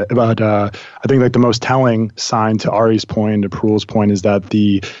little bit. But I think like the most telling sign, to Ari's point, to Prul's point, is that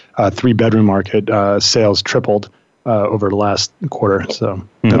the 3-bedroom market sales tripled over the last quarter. So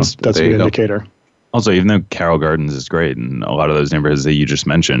that's a good indicator. Also, even though Carroll Gardens is great, and a lot of those neighborhoods that you just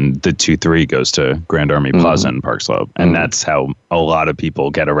mentioned, the 2-3 goes to Grand Army Plaza and Park Slope. And that's how a lot of people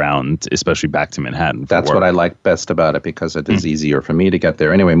get around, especially back to Manhattan. That's what I like best about it, because it is easier for me to get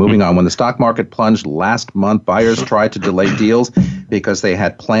there. Anyway, moving on. When the stock market plunged last month, buyers tried to delay deals because they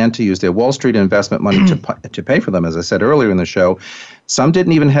had planned to use their Wall Street investment money to pay for them, as I said earlier in the show. Some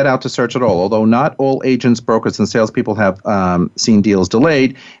didn't even head out to search at all. Although not all agents, brokers, and salespeople have seen deals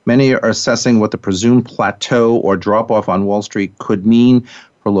delayed, many are assessing what the presumed plateau or drop-off on Wall Street could mean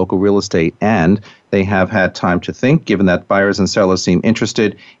for local real estate. And they have had time to think, given that buyers and sellers seem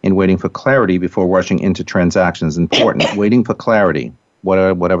interested in waiting for clarity before rushing into transactions. Important, waiting for clarity.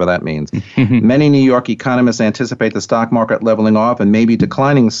 Whatever that means. Many New York economists anticipate the stock market leveling off and maybe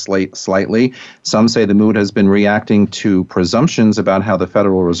declining slightly. Some say the mood has been reacting to presumptions about how the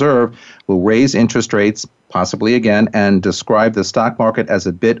Federal Reserve will raise interest rates, possibly again, and describe the stock market as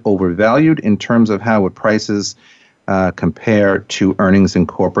a bit overvalued in terms of how it prices compare to earnings and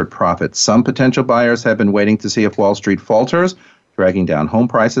corporate profits. Some potential buyers have been waiting to see if Wall Street falters, dragging down home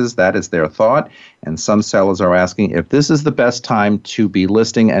prices. That is their thought. And some sellers are asking if this is the best time to be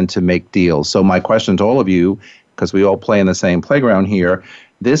listing and to make deals. So my question to all of you, because we all play in the same playground here,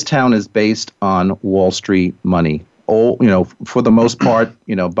 this town is based on Wall Street money. For the most part,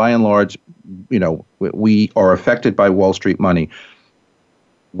 by and large, we are affected by Wall Street money.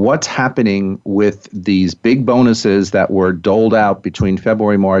 What's happening with these big bonuses that were doled out between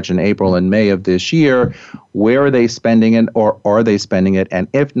February, March, and April and May of this year? Where are they spending it, or are they spending it? And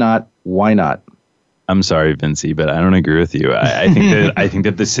if not, why not? I'm sorry, Vinci, but I don't agree with you. I think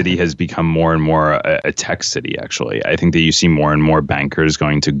that the city has become more and more a tech city, actually. I think that you see more and more bankers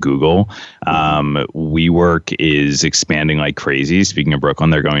going to Google. WeWork is expanding like crazy. Speaking of Brooklyn,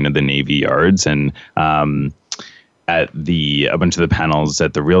 they're going to the Navy Yards, and at a bunch of the panels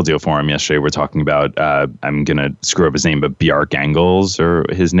at the Real Deal Forum yesterday, we're talking about, I'm going to screw up his name, but Bjark Engels, or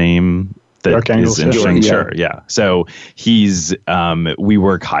his name. That is interesting. Sure. Yeah. So he's,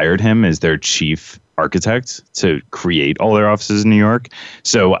 WeWork hired him as their chief architect to create all their offices in New York.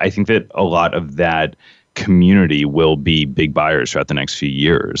 So I think that a lot of that community will be big buyers throughout the next few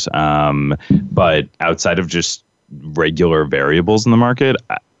years. But outside of just regular variables in the market,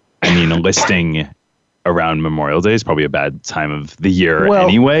 I mean, a listing around Memorial Day is probably a bad time of the year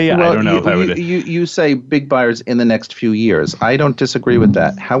anyway. I don't know if I would. You say big buyers in the next few years. I don't disagree with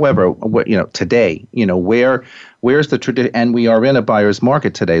that. However, today, where's the tradition? And we are in a buyer's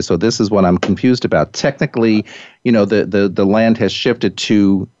market today. So this is what I'm confused about. Technically, the land has shifted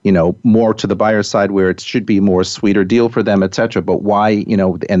to, more to the buyer's side, where it should be more sweeter deal for them, et cetera. But why,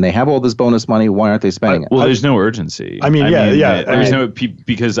 and they have all this bonus money. Why aren't they spending it? Well, there's no urgency.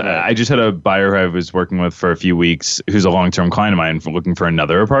 Because I just had a buyer who I was working with for a few weeks, who's a long-term client of mine, looking for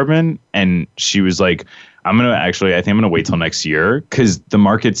another apartment. And she was like, I think I'm going to wait till next year, because the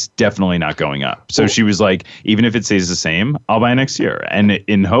market's definitely not going up. So she was like, even if it stays the same, I'll buy next year. And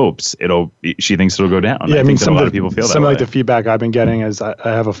in hopes she thinks it'll go down. Yeah, I think a lot of people feel that way. Some of the feedback I've been getting is I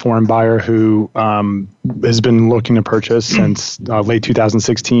have a foreign buyer who has been looking to purchase since late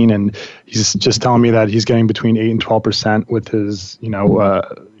 2016. And he's just telling me that he's getting between 8 and 12% with his,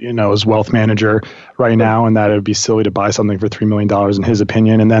 his wealth manager right now, and that it would be silly to buy something for $3 million in his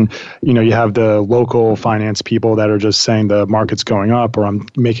opinion. And then, you have the local finance people that are just saying the market's going up or I'm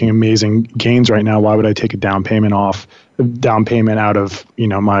making amazing gains right now. Why would I take a down payment out of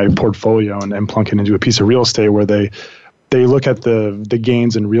my portfolio and plunk it into a piece of real estate where they look at the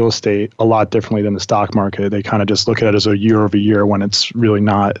gains in real estate a lot differently than the stock market. They kind of just look at it as a year over year when it's really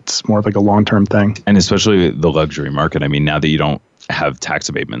not. It's more of like a long-term thing. And especially the luxury market. I mean, now that you don't have tax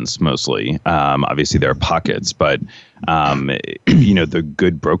abatements mostly, obviously there are pockets, but the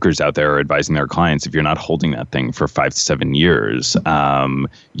good brokers out there are advising their clients, if you're not holding that thing for 5 to 7 years,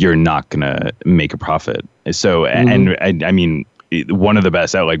 you're not going to make a profit. So, and I mean, one of the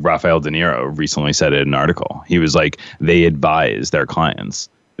best out, like Rafael De Niro recently said in an article, he was like, they advise their clients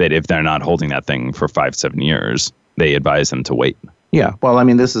that if they're not holding that thing for 5 to 7 years, they advise them to wait. Yeah, well, I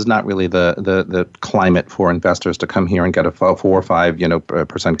mean, this is not really the climate for investors to come here and get a 4 or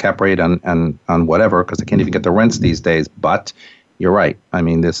 5% cap rate on whatever, because they can't even get the rents these days. But you're right. I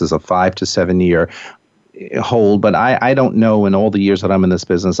mean, this is a 5 to 7 year hold. But I don't know, in all the years that I'm in this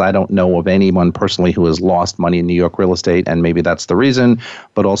business, I don't know of anyone personally who has lost money in New York real estate, and maybe that's the reason.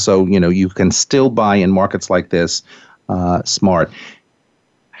 But also, you can still buy in markets like this smart.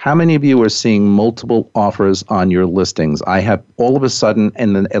 How many of you are seeing multiple offers on your listings? I have all of a sudden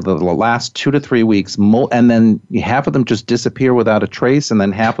in the last 2 to 3 weeks, and then half of them just disappear without a trace, and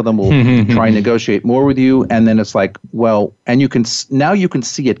then half of them will try and negotiate more with you, and then it's like, well, and you can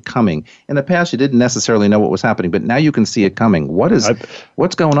see it coming. In the past, you didn't necessarily know what was happening, but now you can see it coming. What's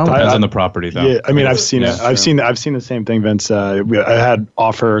going on? Depends on the property, though. Yeah, I mean, I've seen it. I've seen the same thing, Vince. I had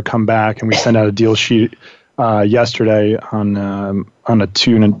offer come back, and we sent out a deal sheet yesterday on a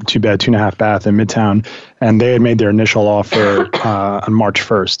 2-bed, 2.5 bath in Midtown, and they had made their initial offer on March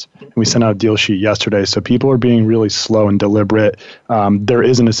 1st. And we sent out a deal sheet yesterday, so people are being really slow and deliberate. There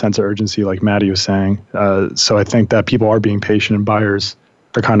isn't a sense of urgency, like Maddie was saying. So I think that people are being patient, and buyers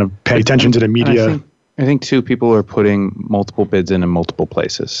are kind of paying attention to the media. I think too, people are putting multiple bids in multiple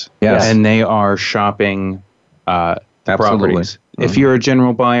places. Yes. And they are shopping properties. If you're a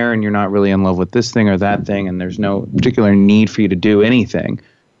general buyer and you're not really in love with this thing or that thing, and there's no particular need for you to do anything,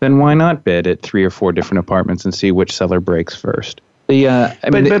 then why not bid at 3 or 4 different apartments and see which seller breaks first? But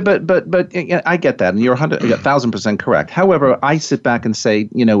I get that, and you're 1,000% correct. However, I sit back and say,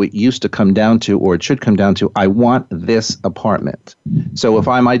 it used to come down to, or it should come down to, I want this apartment. So if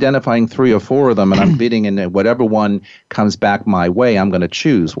I'm identifying 3 or 4 of them and I'm bidding, and whatever one comes back my way, I'm going to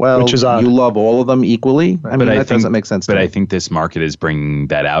choose. Well, which is odd. You love all of them equally? I mean, that doesn't make sense to me. But I think this market is bringing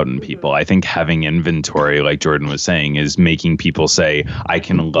that out in people. I think having inventory, like Jordan was saying, is making people say, I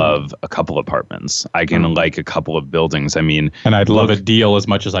can love a couple apartments. I can like a couple of buildings. I mean, and I'd love a deal as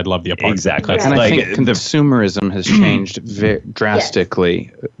much as I'd love the apartment. Exactly. And I think consumerism has changed drastically,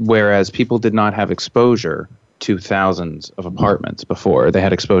 whereas people did not have exposure to thousands of apartments before. They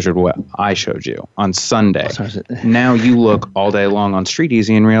had exposure to what I showed you on Sunday. Now you look all day long on Street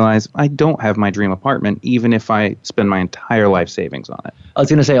Easy and realize I don't have my dream apartment, even if I spend my entire life savings on it. I was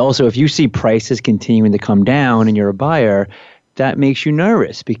going to say also, if you see prices continuing to come down and you're a buyer, that makes you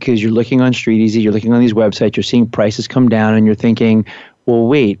nervous because you're looking on Street Easy, you're looking on these websites, you're seeing prices come down, and you're thinking, well,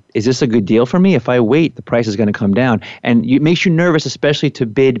 wait, is this a good deal for me? If I wait, the price is going to come down. And it makes you nervous, especially to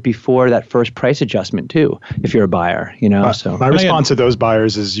bid before that first price adjustment too, if you're a buyer, So my response to those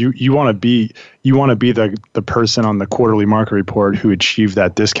buyers is you want to be the person on the quarterly market report who achieved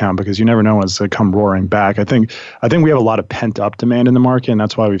that discount, because you never know when it's going to come roaring back. I think we have a lot of pent up demand in the market, and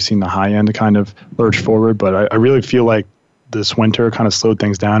that's why we've seen the high end kind of lurch forward. But I really feel like this winter kind of slowed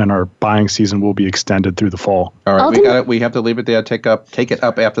things down, and our buying season will be extended through the fall. All right, we got it. We have to leave it there. Take it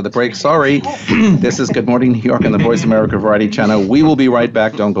up after the break. Sorry. This is Good Morning New York on the Voice America Variety Channel. We will be right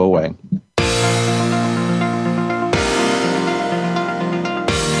back. Don't go away.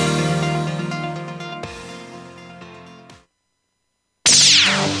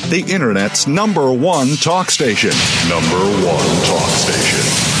 The Internet's #1 talk station. #1 talk station.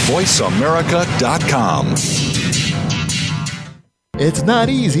 VoiceAmerica.com. It's not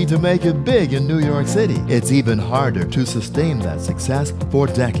easy to make it big in New York City. It's even harder to sustain that success for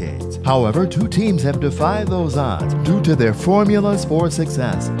decades. However, 2 teams have defied those odds due to their formulas for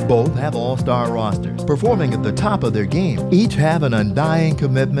success. Both have all-star rosters, performing at the top of their game. Each have an undying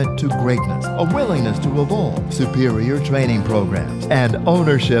commitment to greatness, a willingness to evolve, superior training programs, and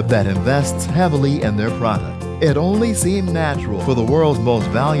ownership that invests heavily in their product. It only seemed natural for the world's most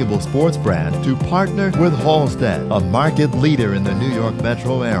valuable sports brand to partner with Halstead, a market leader in the New York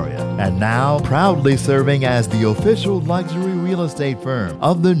metro area, and now proudly serving as the official luxury real estate firm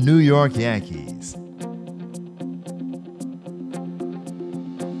of the New York Yankees.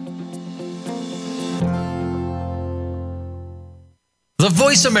 The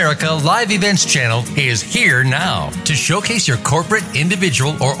Voice America Live Events channel is here now to showcase your corporate,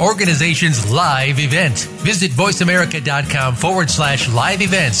 individual, or organization's live event. Visit voiceamerica.com/live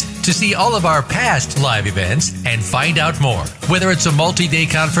events to see all of our past live events and find out more. Whether it's a multi-day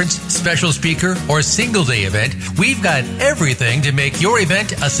conference, special speaker, or single-day event, we've got everything to make your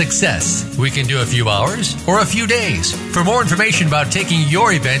event a success. We can do a few hours or a few days. For more information about taking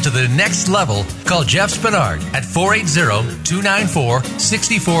your event to the next level, call Jeff Spinard at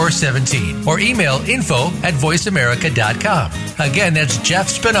 480-294-6417 or email info@voiceamerica.com. Again, that's Jeff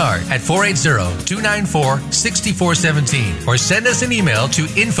Spinard at 480-294-6417 or send us an email to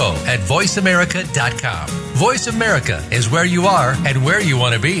info@voiceamerica.com. Voice America is where you are and where you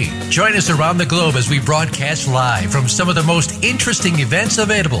want to be. Join us around the globe as we broadcast live from some of the most interesting events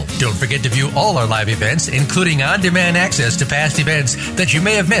available. Don't forget to view all our live events, including on-demand access to past events that you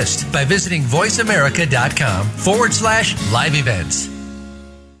may have missed by visiting voiceamerica.com/live events.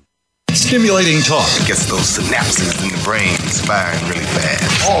 Stimulating talk gets those synapses in the brain firing really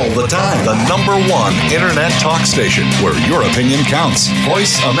fast. all the time. The number one internet talk station where your opinion counts.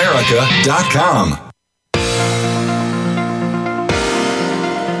 VoiceAmerica.com.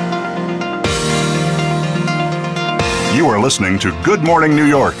 You are listening to Good Morning New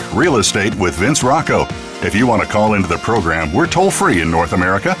York, Real Estate with Vince Rocco. If you want to call into the program, we're toll-free in North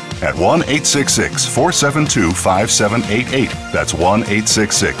America at 1-866-472-5788. That's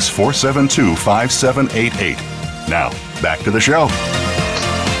 1-866-472-5788. Now, back to the show.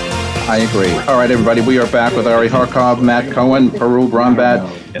 I agree. All right, everybody, we are back with Ari Harkov, Matt Cohen, Parul Brombat,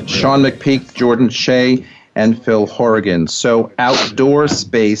 Sean McPeak, Jordan Shea, and Phil Horrigan. So outdoor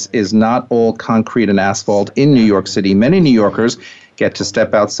space is not all concrete and asphalt in New York City. Many New Yorkers get to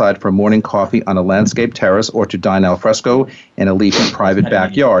step outside for morning coffee on a landscape terrace or to dine al fresco in a leafy private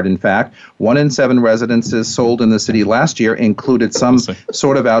backyard. In fact, 1 in 7 residences sold in the city last year included some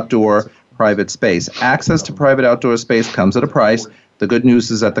sort of outdoor private space. Access to private outdoor space comes at a price. The good news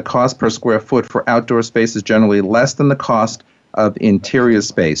is that the cost per square foot for outdoor space is generally less than the cost of interior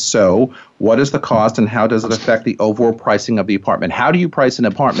space. So what is the cost and how does it affect the overall pricing of the apartment? How do you price an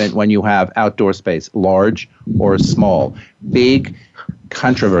apartment when you have outdoor space, large or small? Big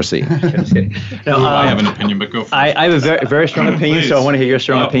controversy. No, I have an opinion, but go for it. I have a very, very strong opinion, so I want to hear your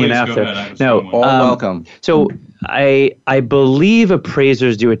strong opinion after. No, all welcome. So I believe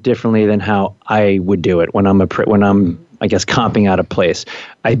appraisers do it differently than how I would do it when I'm I guess comping out a place.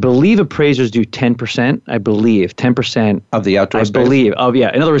 I believe appraisers do 10%. I believe 10% of the outdoor space. I believe. Oh yeah.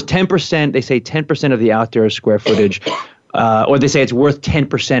 In other words, 10%. They say 10% of the outdoor square footage. Or they say it's worth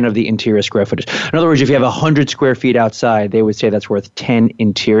 10% of the interior square footage. In other words, if you have 100 square feet outside, they would say that's worth 10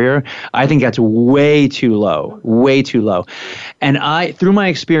 interior. I think that's way too low, And through my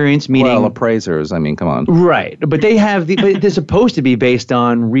experience meeting... Well, appraisers, I mean, come on. Right. But they have, but they're supposed to be based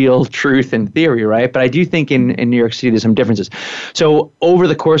on real truth and theory, right? But I do think in New York City, there's some differences. So over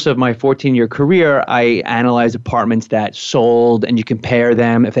the course of my 14-year career, I analyzed apartments that sold, and you compare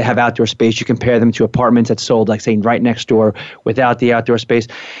them. If they have outdoor space, you compare them to apartments that sold, like say, right next door, without the outdoor space.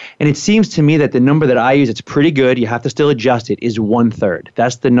 And it seems to me that the number that I use, it's pretty good, you have to still adjust it, is 1/3.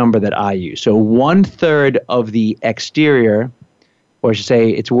 That's the number that I use. So 1/3 of the exterior, or I should say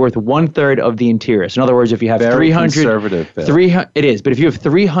it's worth 1/3 of the interior. So in other words, if you have 300, conservative, it is. But if you have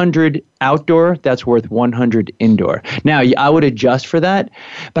 300 outdoor, that's worth 100 indoor. Now, I would adjust for that.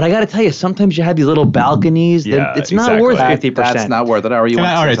 But I got to tell you, sometimes you have these little balconies. That it's not worth 50%. That's not worth it. All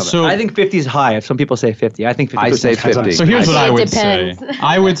right, so I think 50 is high. If some people say 50, I think 50. I say 50. So here's what I would say.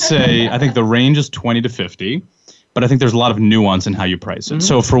 I would say I think the range is 20 to 50. But I think there's a lot of nuance in how you price it. Mm-hmm.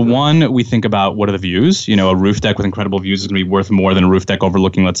 So for one, we think about what are the views. You know, a roof deck with incredible views is going to be worth more than a roof deck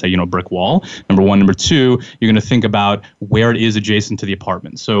overlooking, let's say, a brick wall. Number one. Number two, you're going to think about where it is adjacent to the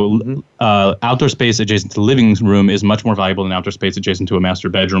apartment. So outdoor space adjacent to the living room is much more valuable than outdoor space adjacent to a master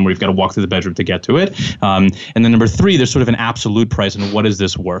bedroom where you've got to walk through the bedroom to get to it. And then number three, there's sort of an absolute price and what is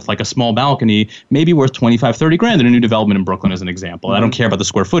this worth? Like a small balcony may be worth 25, 30 grand in a new development in Brooklyn as an example. Mm-hmm. I don't care about the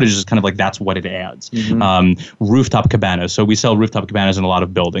square footage. It's just kind of like that's what it adds. Mm-hmm. Rooftop cabanas. So we sell rooftop cabanas in a lot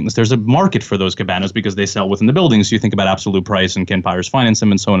of buildings. There's a market for those cabanas because they sell within the buildings. So you think about absolute price and can buyers finance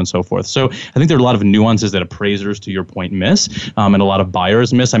them and so on and so forth. So I think there are a lot of nuances that appraisers, to your point, miss and a lot of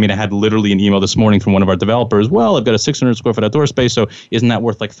buyers miss. I mean, I had literally an email this morning from one of our developers. Well, I've got a 600 square foot outdoor space. So isn't that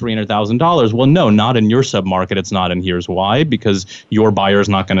worth like $300,000? Well, no, not in your submarket. It's not. And here's why. Because your buyer is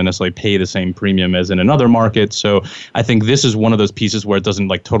not going to necessarily pay the same premium as in another market. So I think this is one of those pieces where it doesn't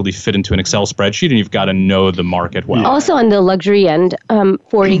like totally fit into an Excel spreadsheet and you've got to know the market well. Also on the luxury end,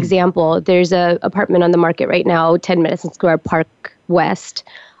 for example, there's a apartment on the market right now, 10 Madison Square Park West,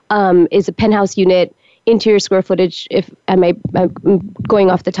 is a penthouse unit. interior square footage, if I'm going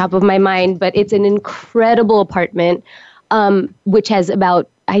off the top of my mind, but it's an incredible apartment, which has about,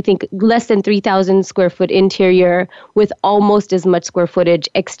 I think, less than 3,000 square foot interior with almost as much square footage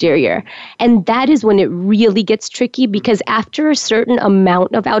exterior. And that is when it really gets tricky, because after a certain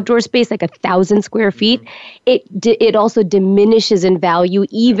amount of outdoor space, like 1,000 square feet, it also diminishes in value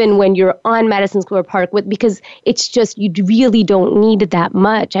even when you're on Madison Square Park, because it's just, you really don't need that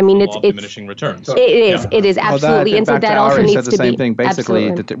much. I mean, it's diminishing returns. It is absolutely. And so that also needs to be. said the same thing. Basically,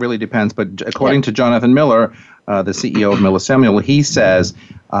 it really depends. But according to Jonathan Miller, the CEO of Miller Samuel, he says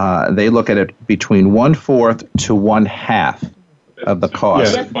they look at it between 1/4 to 1/2 of the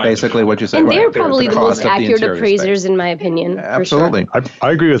cost. Yeah. Basically, what you said. And they're probably the most accurate appraisers, in my opinion. Absolutely. For sure.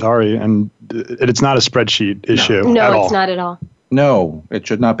 I agree with Ari, and it's not a spreadsheet issue. No, it's not at all. No, it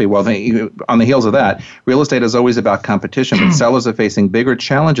should not be. Well, on the heels of that, real estate is always about competition, but sellers are facing bigger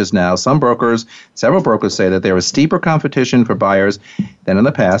challenges now. Several brokers say that there is steeper competition for buyers than in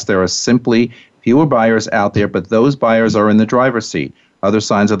the past. There are simply fewer buyers out there, but those buyers are in the driver's seat. Other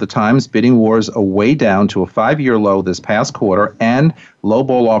signs of the times, bidding wars are way down to a 5-year low this past quarter, and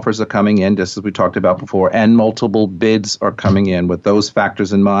lowball offers are coming in, just as we talked about before, and multiple bids are coming in. With those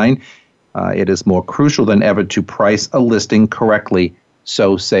factors in mind, it is more crucial than ever to price a listing correctly,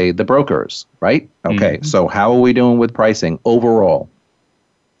 so say the brokers, right? Okay, So how are we doing with pricing overall?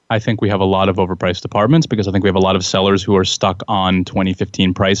 I think we have a lot of overpriced apartments because I think we have a lot of sellers who are stuck on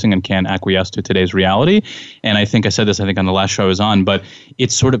 2015 pricing and can't acquiesce to today's reality. And I think I said this, on the last show I was on, but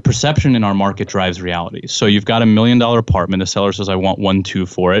it's sort of perception in our market drives reality. So you've got $1 million apartment. The seller says, I want 1.2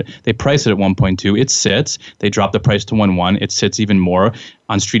 for it. They price it at 1.2. It sits. They drop the price to 1.1. It sits even more.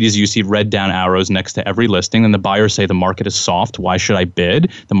 On StreetEasy, you see red down arrows next to every listing, and the buyers say the market is soft. Why should I bid?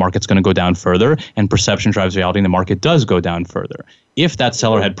 The market's going to go down further, and perception drives reality, and the market does go down further. If that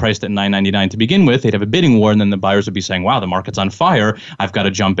seller had priced at $9.99 to begin with, they'd have a bidding war, and then the buyers would be saying, wow, the market's on fire. I've got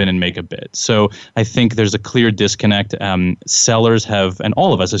to jump in and make a bid. So I think there's a clear disconnect. Sellers have, and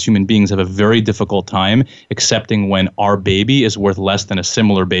all of us as human beings, have a very difficult time accepting when our baby is worth less than a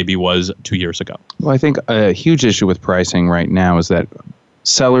similar baby was 2 years ago. Well, I think a huge issue with pricing right now is that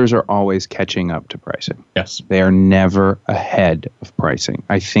sellers are always catching up to pricing. Yes. They are never ahead of pricing.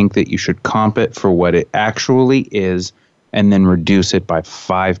 I think that you should comp it for what it actually is and then reduce it by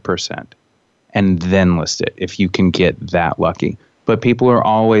 5% and then list it if you can get that lucky. But people are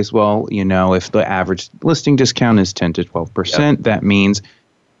always, if the average listing discount is 10 to 12%, that means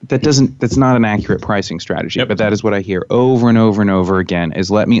that's not an accurate pricing strategy. Yep. But that is what I hear over and over and over again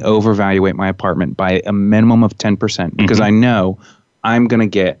is let me overvaluate my apartment by a minimum of 10% because I know I'm going to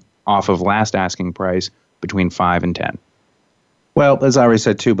get off of last asking price between 5 and 10. Well, as Ari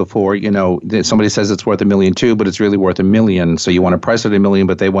said too before, somebody says it's worth $1.2 million, but it's really worth $1 million. So you want to price it $1 million,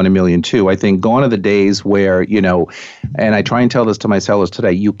 but they want $1.2 million. I think gone are the days where, and I try and tell this to my sellers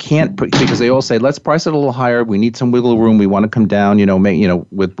today, you can't put, because they all say, let's price it a little higher. We need some wiggle room. We want to come down,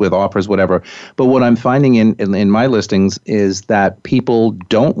 with offers, whatever. But what I'm finding in my listings is that people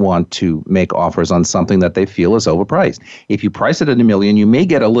don't want to make offers on something that they feel is overpriced. If you price it at $1 million, you may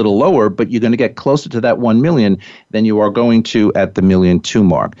get a little lower, but you're going to get closer to that $1 million than you are going to at the $1.2 million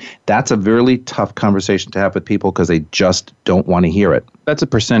mark. That's a really tough conversation to have with people because they just don't want to hear it. That's a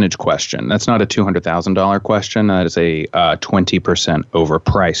percentage question. That's not a $200,000 question. That is a 20%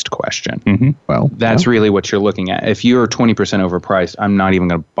 overpriced question. Mm-hmm. Well, that's really what you're looking at. If you're 20% overpriced, I'm not even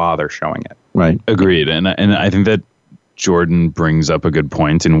going to bother showing it. Right. Agreed. And I think that Jordan brings up a good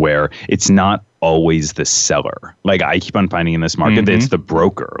point in where it's not always the seller. Like I keep on finding in this market that it's the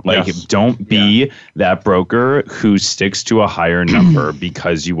broker. Like don't be that broker who sticks to a higher number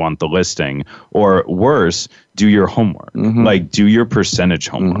because you want the listing, or worse, do your homework. Like do your percentage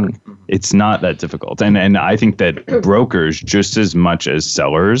homework. It's not that difficult. And I think that brokers, just as much as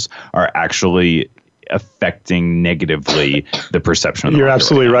sellers, are actually affecting negatively the perception of the You're market.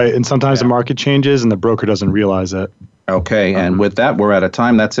 Absolutely right. And sometimes the market changes and the broker doesn't realize it. Okay, and with that, we're out of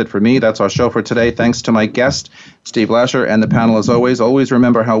time. That's it for me. That's our show for today. Thanks to my guest, Steve Lascher, and the panel as always. Always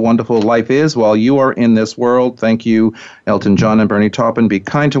remember how wonderful life is while you are in this world. Thank you, Elton John and Bernie Taupin. Be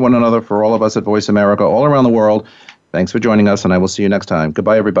kind to one another for all of us at Voice America all around the world. Thanks for joining us, and I will see you next time.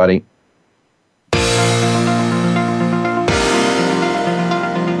 Goodbye, everybody.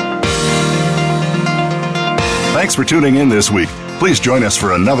 Thanks for tuning in this week. Please join us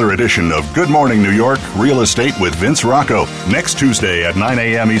for another edition of Good Morning New York Real Estate with Vince Rocco next Tuesday at 9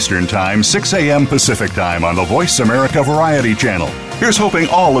 a.m. Eastern Time, 6 a.m. Pacific Time on the Voice America Variety Channel. Here's hoping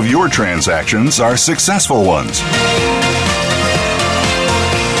all of your transactions are successful ones.